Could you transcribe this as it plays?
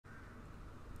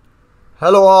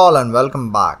Hello all and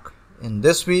welcome back. In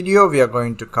this video we are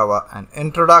going to cover an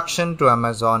introduction to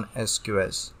Amazon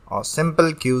SQS or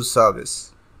Simple Queue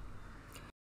Service.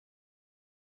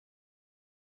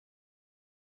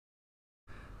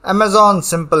 Amazon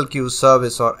Simple Queue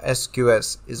Service or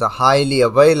SQS is a highly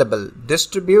available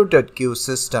distributed queue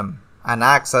system and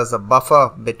acts as a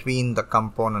buffer between the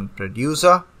component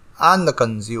producer and the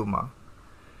consumer.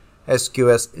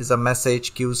 SQS is a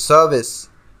message queue service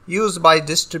used by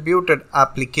distributed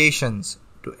applications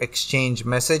to exchange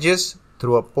messages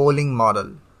through a polling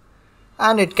model,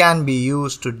 and it can be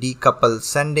used to decouple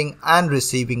sending and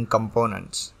receiving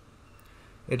components.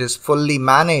 It is fully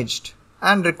managed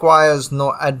and requires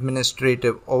no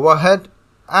administrative overhead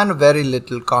and very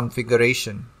little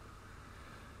configuration.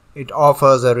 It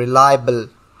offers a reliable,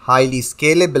 highly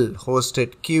scalable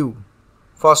hosted queue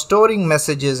for storing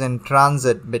messages in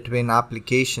transit between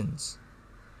applications.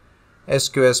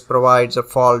 SQS provides a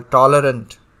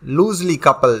fault-tolerant, loosely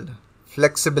coupled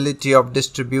flexibility of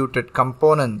distributed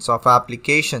components of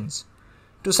applications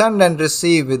to send and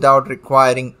receive without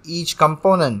requiring each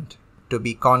component to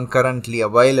be concurrently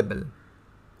available.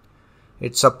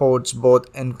 It supports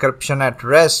both encryption at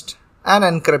rest and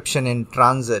encryption in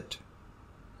transit.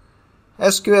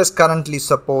 SQS currently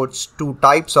supports two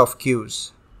types of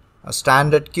queues: a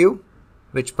standard queue,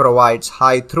 which provides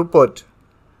high throughput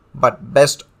but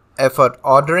best effort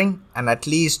ordering and at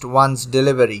least once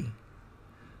delivery,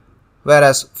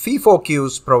 whereas FIFO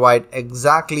queues provide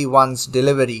exactly once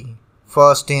delivery,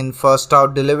 first in first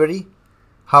out delivery,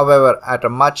 however at a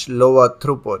much lower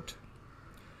throughput.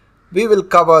 We will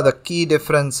cover the key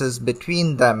differences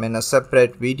between them in a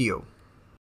separate video.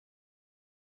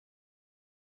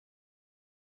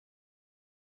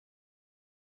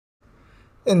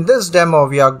 In this demo,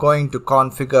 we are going to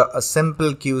configure a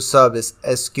simple queue service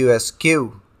SQS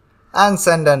queue and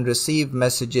send and receive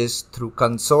messages through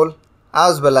console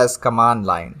as well as command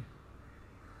line.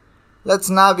 Let's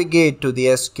navigate to the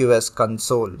SQS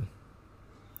console.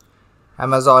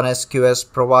 Amazon SQS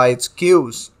provides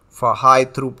queues for high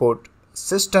throughput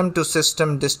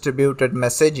system-to-system distributed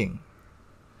messaging.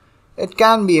 It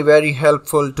can be very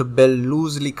helpful to build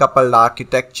loosely coupled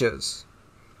architectures.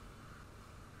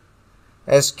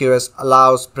 SQS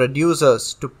allows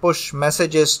producers to push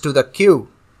messages to the queue.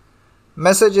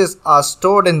 Messages are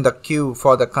stored in the queue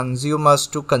for the consumers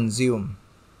to consume.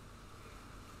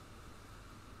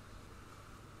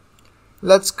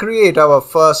 Let's create our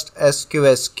first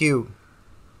SQS queue.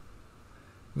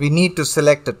 We need to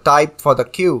select a type for the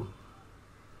queue.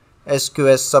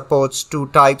 SQS supports two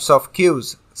types of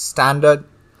queues, standard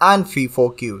and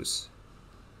FIFO queues.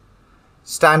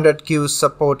 Standard queues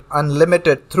support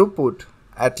unlimited throughput,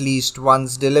 at least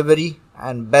once delivery,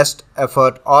 and best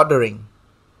effort ordering.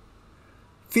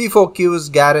 FIFO queues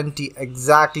guarantee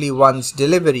exactly once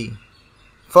delivery,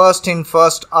 first in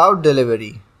first out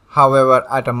delivery, however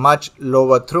at a much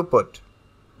lower throughput.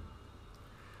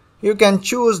 You can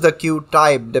choose the queue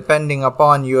type depending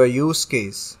upon your use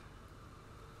case.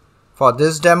 For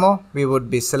this demo, we would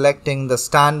be selecting the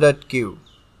standard queue.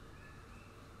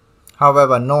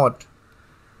 However, note,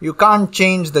 you can't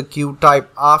change the queue type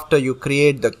after you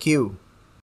create the queue.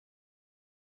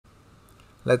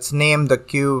 Let's name the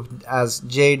queue as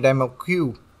Demo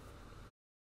queue.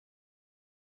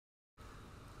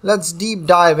 Let's deep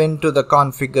dive into the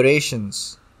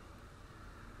configurations.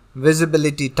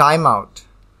 Visibility timeout.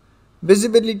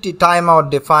 Visibility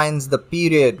timeout defines the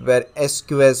period where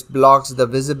SQS blocks the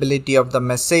visibility of the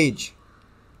message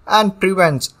and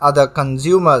prevents other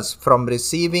consumers from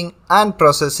receiving and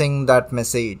processing that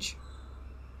message.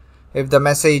 If the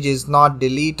message is not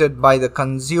deleted by the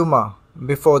consumer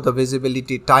before the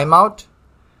visibility timeout,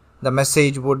 the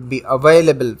message would be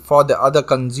available for the other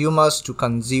consumers to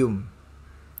consume.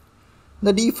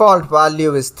 The default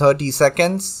value is 30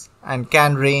 seconds and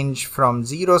can range from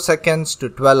 0 seconds to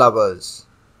 12 hours.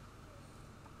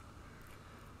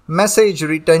 Message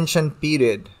retention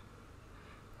period.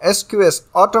 SQS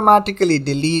automatically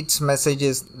deletes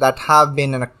messages that have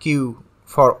been in a queue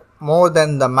for more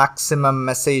than the maximum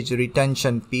message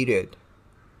retention period.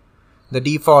 The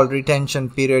default retention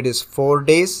period is 4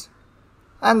 days,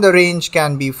 and the range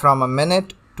can be from a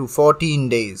minute to 14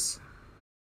 days.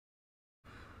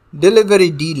 Delivery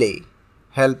delay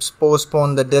helps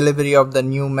postpone the delivery of the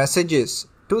new messages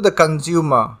to the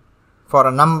consumer for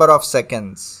a number of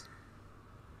seconds.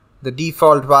 The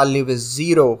default value is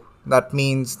 0, that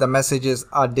means the messages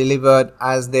are delivered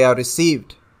as they are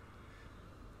received,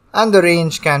 and the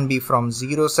range can be from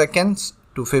 0 seconds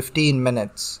to 15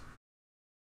 minutes.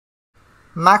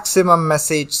 Maximum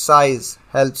message size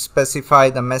helps specify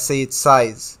the message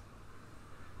size.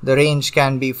 The range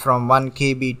can be from 1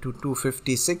 KB to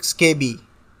 256 KB,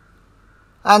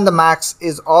 and the max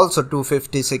is also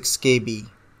 256 KB.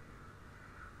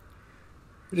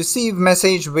 Receive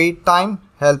message wait time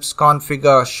helps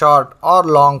configure short or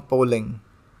long polling.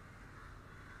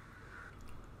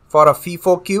 For a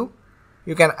FIFO queue,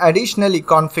 you can additionally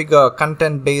configure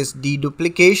content-based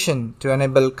deduplication to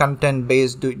enable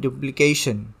content-based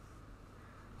duplication.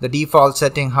 The default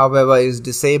setting, however, is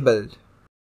disabled.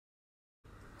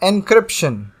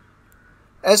 Encryption.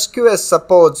 SQS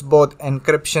supports both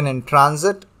encryption in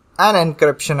transit and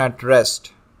encryption at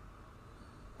rest.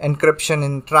 Encryption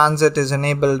in transit is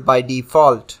enabled by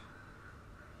default.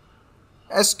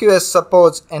 SQS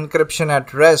supports encryption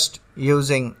at rest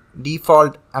using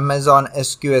default Amazon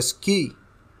SQS key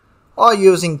or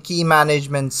using Key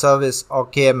Management Service or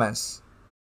KMS.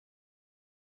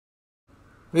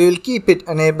 We will keep it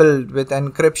enabled with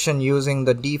encryption using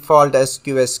the default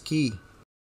SQS key.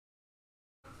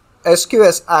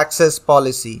 SQS Access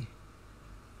Policy.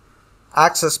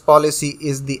 Access policy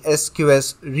is the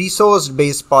SQS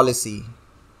resource-based policy.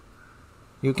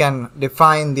 You can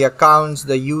define the accounts,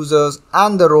 the users,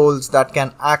 and the roles that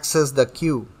can access the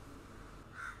queue.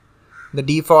 The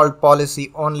default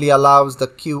policy only allows the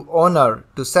queue owner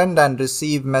to send and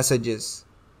receive messages.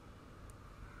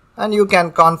 And you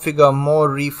can configure more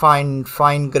refined,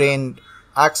 fine-grained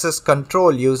access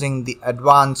control using the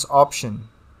advanced option.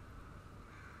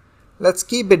 Let's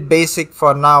keep it basic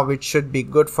for now, which should be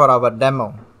good for our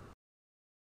demo.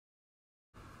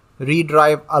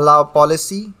 Redrive allow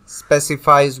policy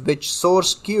specifies which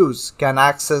source queues can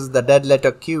access the dead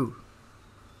letter queue.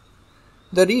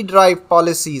 The redrive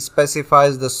policy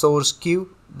specifies the source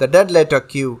queue, the dead letter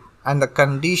queue, and the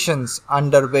conditions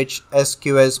under which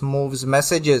SQS moves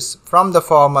messages from the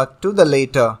former to the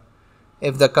later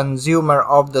if the consumer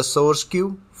of the source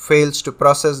queue fails to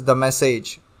process the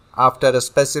message after a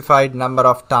specified number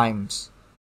of times.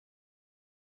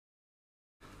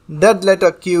 Dead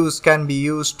letter queues can be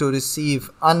used to receive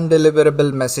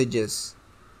undeliverable messages.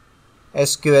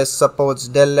 SQS supports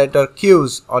dead letter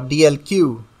queues or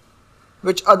DLQ,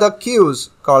 which other queues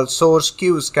called source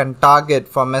queues can target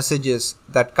for messages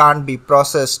that can't be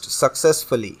processed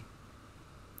successfully.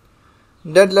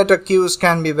 Dead letter queues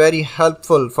can be very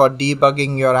helpful for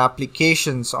debugging your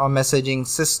applications or messaging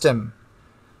system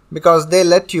because they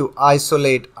let you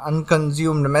isolate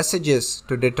unconsumed messages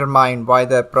to determine why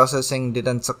their processing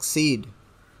didn't succeed.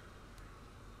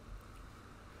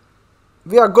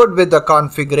 We are good with the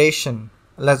configuration.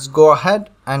 Let's go ahead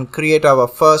and create our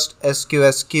first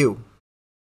SQS queue.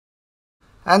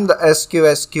 And the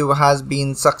SQS queue has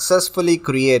been successfully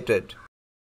created.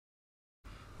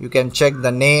 You can check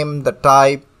the name, the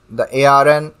type, the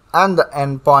ARN, and the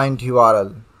endpoint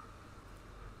URL.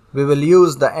 We will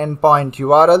use the endpoint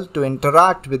URL to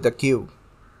interact with the queue.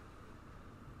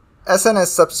 SNS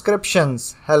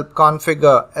subscriptions help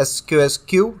configure SQS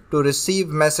queue to receive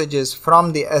messages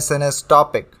from the SNS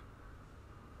topic.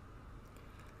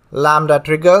 Lambda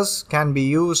triggers can be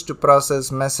used to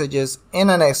process messages in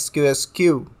an SQS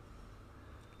queue.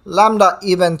 Lambda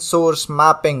event source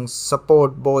mappings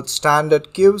support both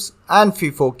standard queues and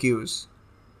FIFO queues.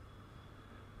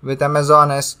 With Amazon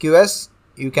SQS,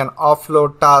 you can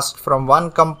offload tasks from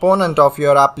one component of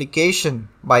your application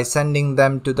by sending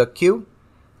them to the queue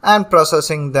and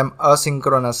processing them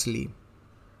asynchronously.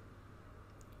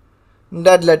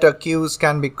 Dead letter queues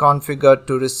can be configured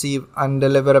to receive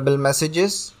undeliverable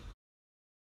messages.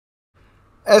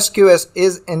 SQS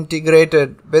is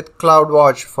integrated with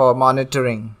CloudWatch for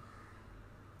monitoring.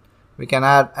 We can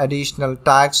add additional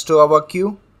tags to our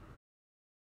queue.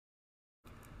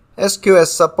 SQS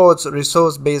supports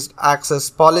resource-based access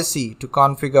policy to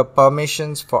configure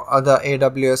permissions for other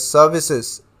AWS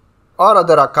services or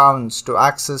other accounts to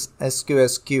access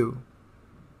SQS queue.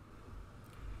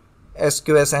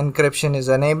 SQS encryption is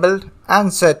enabled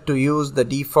and set to use the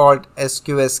default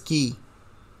SQS key.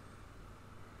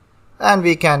 And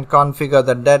we can configure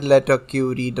the dead letter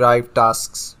queue redrive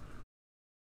tasks.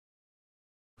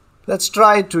 Let's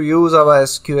try to use our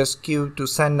SQS queue to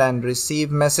send and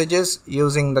receive messages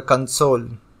using the console.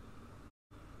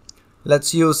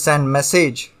 Let's use send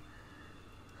message.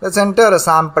 Let's enter a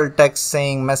sample text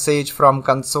saying message from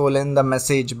console in the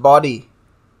message body.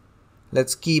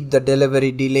 Let's keep the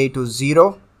delivery delay to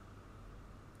 0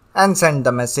 and send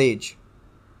the message.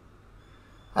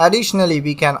 Additionally,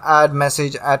 we can add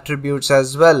message attributes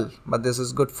as well, but this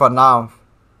is good for now.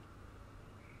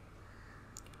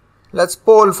 Let's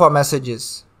poll for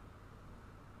messages.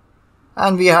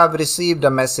 And we have received a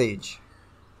message.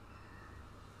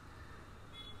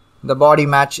 The body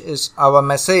matches our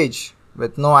message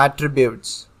with no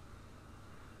attributes.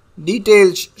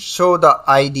 Details show the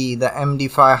ID, the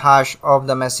MD5 hash of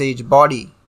the message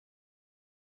body.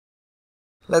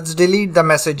 Let's delete the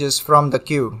messages from the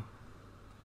queue.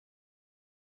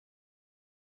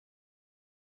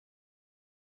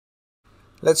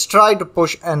 Let's try to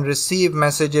push and receive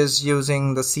messages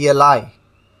using the CLI.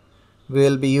 We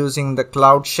will be using the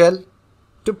Cloud Shell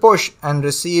to push and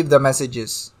receive the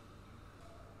messages.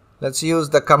 Let's use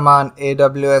the command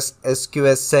AWS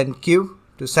SQS send queue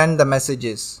to send the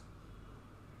messages.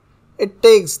 It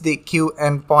takes the queue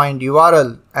endpoint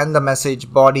URL and the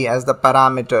message body as the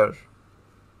parameter.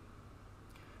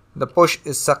 The push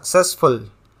is successful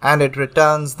and it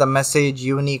returns the message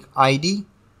unique ID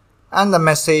and the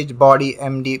message body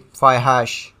MD5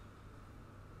 hash.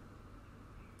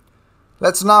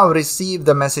 Let's now receive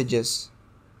the messages.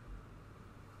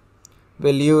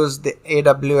 We'll use the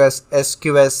AWS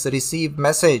SQS receive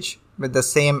message with the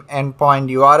same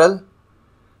endpoint URL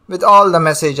with all the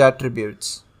message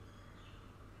attributes.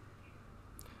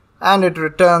 And it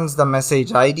returns the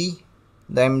message ID,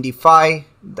 the MD5,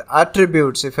 the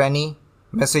attributes if any,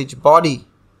 message body.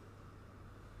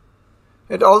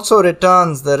 It also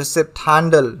returns the receipt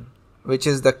handle, which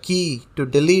is the key to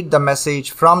delete the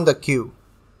message from the queue.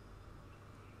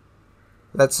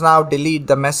 Let's now delete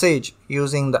the message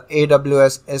using the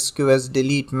AWS SQS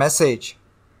delete message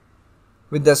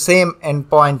with the same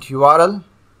endpoint URL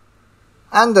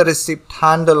and the receipt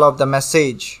handle of the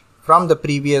message from the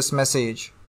previous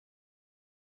message.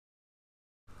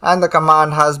 And the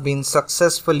command has been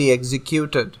successfully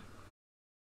executed.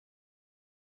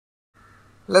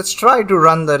 Let's try to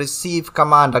run the receive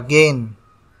command again,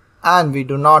 and we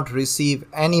do not receive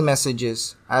any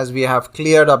messages as we have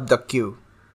cleared up the queue.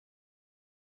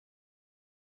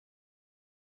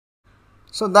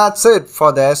 So that's it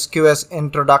for the SQS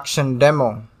Introduction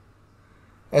demo.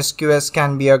 SQS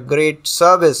can be a great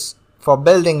service for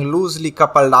building loosely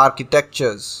coupled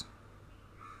architectures.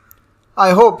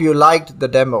 I hope you liked the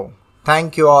demo.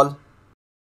 Thank you all.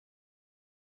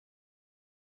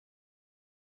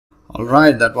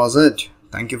 Alright, that was it.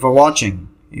 Thank you for watching.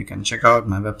 You can check out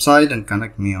my website and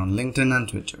connect me on LinkedIn and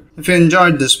Twitter. If you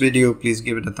enjoyed this video, please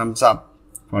give it a thumbs up.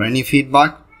 For any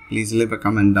feedback, please leave a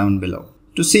comment down below.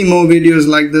 To see more videos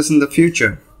like this in the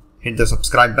future, hit the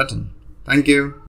subscribe button. Thank you.